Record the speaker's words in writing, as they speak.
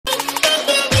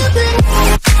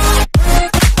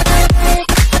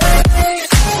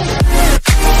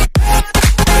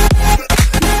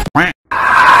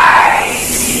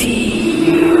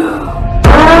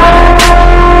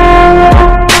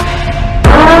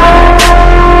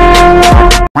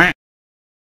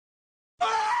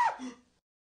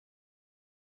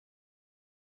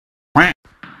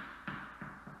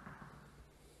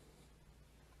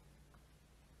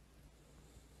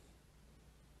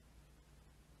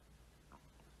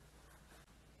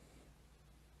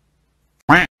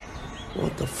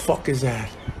fuck is that?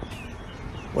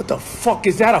 What the fuck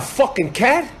is that? A fucking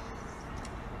cat?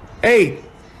 Hey,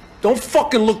 don't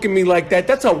fucking look at me like that.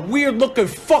 That's a weird looking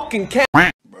fucking cat.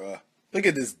 Bruh, look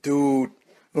at this dude.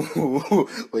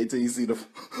 Wait till you see the.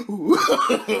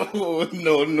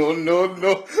 No.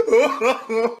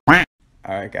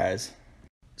 Alright, guys.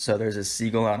 So there's a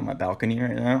seagull out on my balcony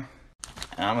right now.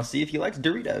 And I'm gonna see if he likes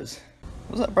Doritos.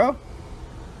 What's up, bro?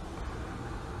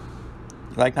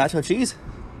 You like nacho cheese?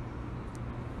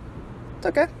 It's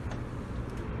okay.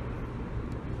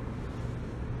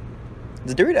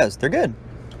 It's Doritos. They're good.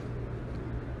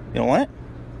 You don't want it?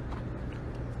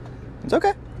 It's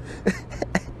okay.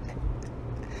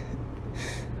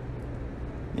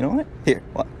 You know what? Here,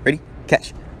 what? Ready?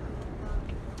 Catch.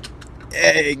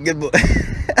 Hey, good boy.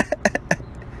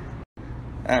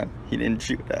 Oh, he didn't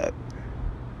chew it up.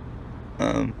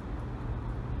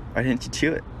 Why didn't you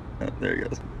chew it? Oh, there he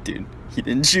goes. Dude, he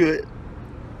didn't chew it.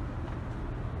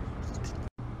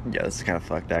 Yeah, this is kind of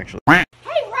fucked, actually. Hey,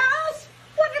 Ross,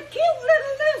 what a cute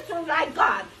little lizard I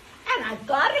got. And I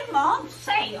got him on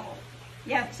sale.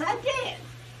 Yes, I did.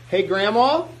 Hey,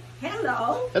 Grandma?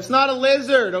 Hello. That's not a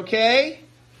lizard, okay?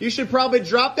 You should probably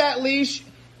drop that leash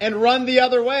and run the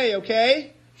other way,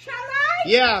 okay? Shall I?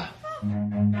 Yeah.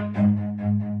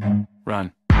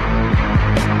 Run.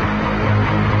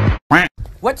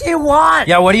 What do you want?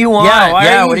 Yeah, what do you want?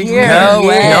 Yeah, what are you here? No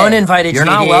way. No one invited You're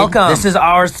you. not welcome. This is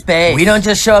our space. We don't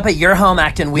just show up at your home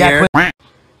acting weird.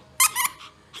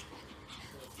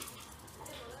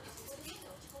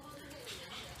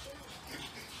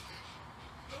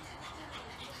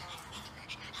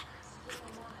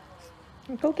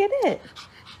 Go get it.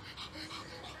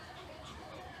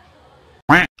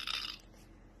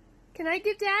 Can I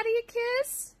give Daddy a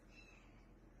kiss?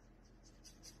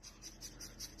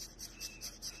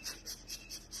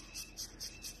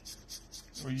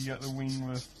 Or you got the wing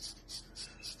lift.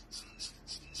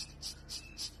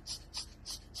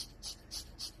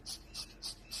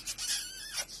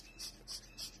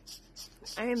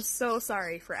 I am so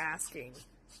sorry for asking.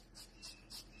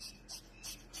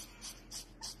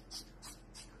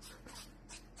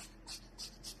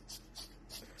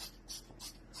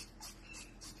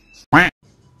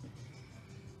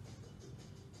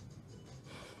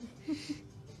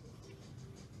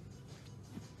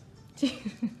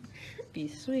 Be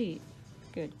sweet.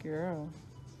 Good girl.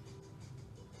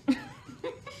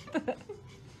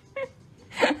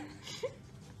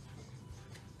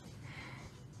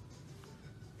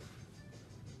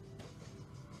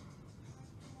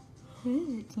 Who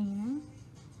is it, Tina?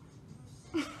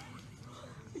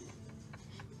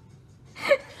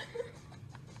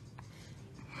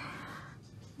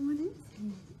 What is it?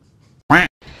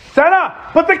 Senna,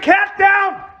 put the cat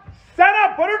down!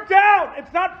 Senna, put her down!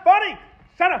 It's not funny!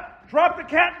 Senna, drop the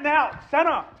cat now!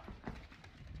 Senna!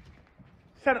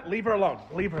 Senna, leave her alone.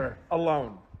 Leave her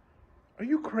alone. Are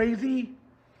you crazy?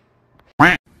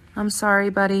 I'm sorry,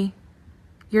 buddy.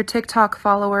 Your TikTok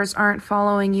followers aren't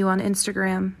following you on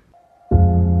Instagram.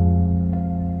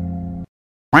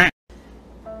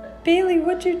 Bailey,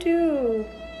 what'd you do?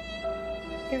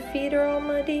 Your feet are all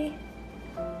muddy.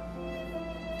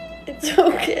 It's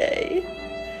okay.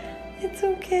 It's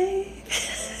okay.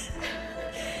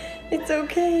 It's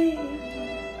okay.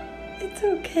 It's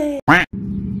okay. Come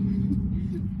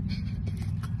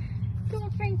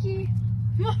on, Frankie.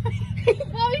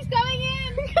 Mommy's coming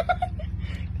in.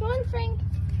 Come on, Frank.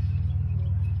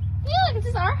 Yeah, this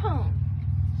is our home.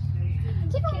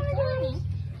 Keep on going.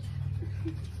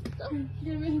 Go.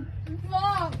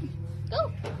 Mom.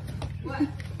 Go. What? No,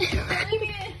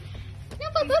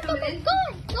 go.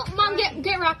 Go. Mom,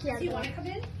 get Rocky out of here. You want to come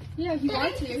in? Yeah, he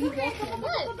wants to. He's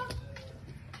welcome.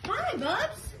 Hi,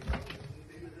 Bubs.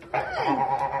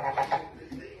 Hi.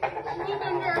 Welcome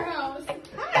to our house.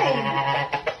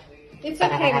 Hi. It's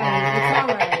okay, Mommy. It's all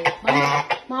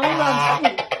right. Mama loves you.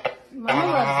 Mama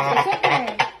loves you. It's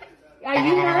okay. Are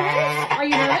you nervous? Are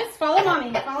you nervous? Follow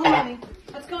Mommy. Follow Mommy.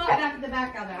 Let's go out back to the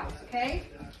back of the house, okay?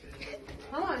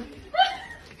 Come on.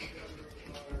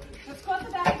 Let's go out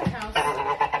the back of the house.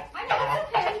 I know, it's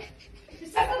okay.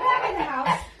 Just at the back of the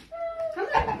house. Come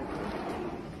on.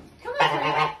 Come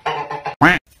on,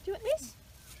 Frank. Do you want this?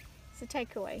 It's a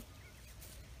takeaway.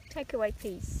 Takeaway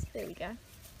piece. There we go.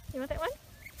 You want that one?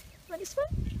 You want this one?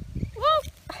 Whoa!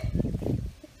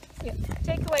 Yeah,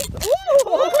 takeaway.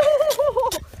 Whoa!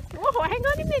 Hang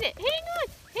on a minute. Hang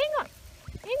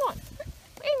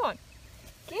on.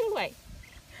 Get away.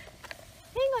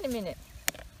 Hang on a minute.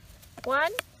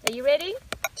 1. Are you ready?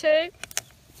 2. Happy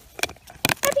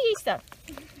Easter.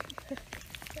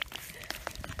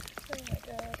 Oh my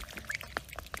God.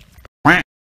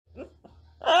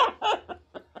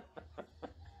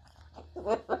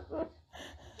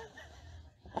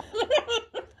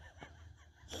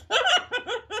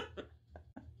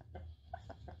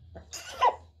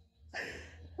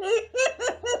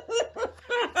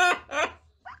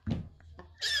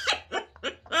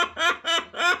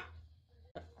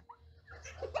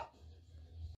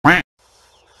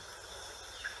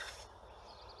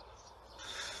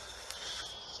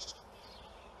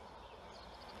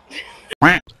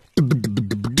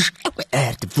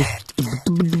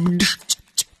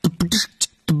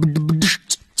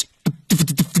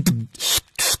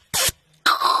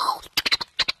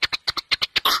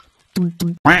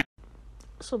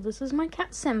 So this is my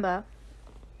cat Simba,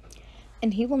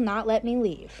 and he will not let me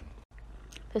leave.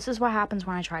 This is what happens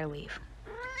when I try to leave.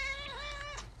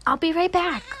 I'll be right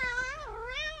back.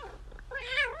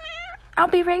 I'll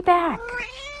be right back.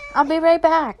 I'll be right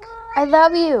back. I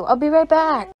love you. I'll be right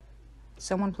back.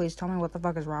 Someone please tell me what the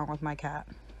fuck is wrong with my cat.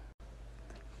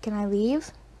 Can I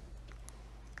leave?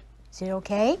 Is it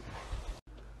okay?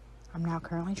 I'm now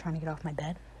currently trying to get off my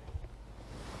bed.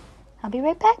 I'll be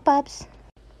right back, Bubs.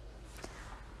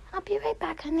 I'll be right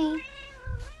back, honey.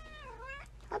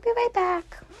 I'll be right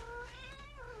back.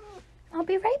 I'll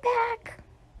be right back.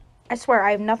 I swear,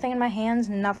 I have nothing in my hands,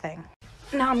 nothing.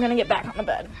 Now I'm gonna get back on the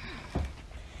bed.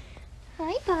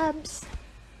 Hi, Bubs.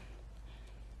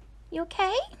 You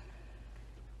okay?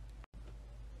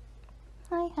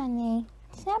 Hi, honey.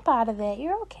 Snap out of it.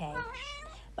 You're okay.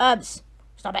 Bubs,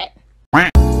 stop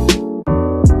it.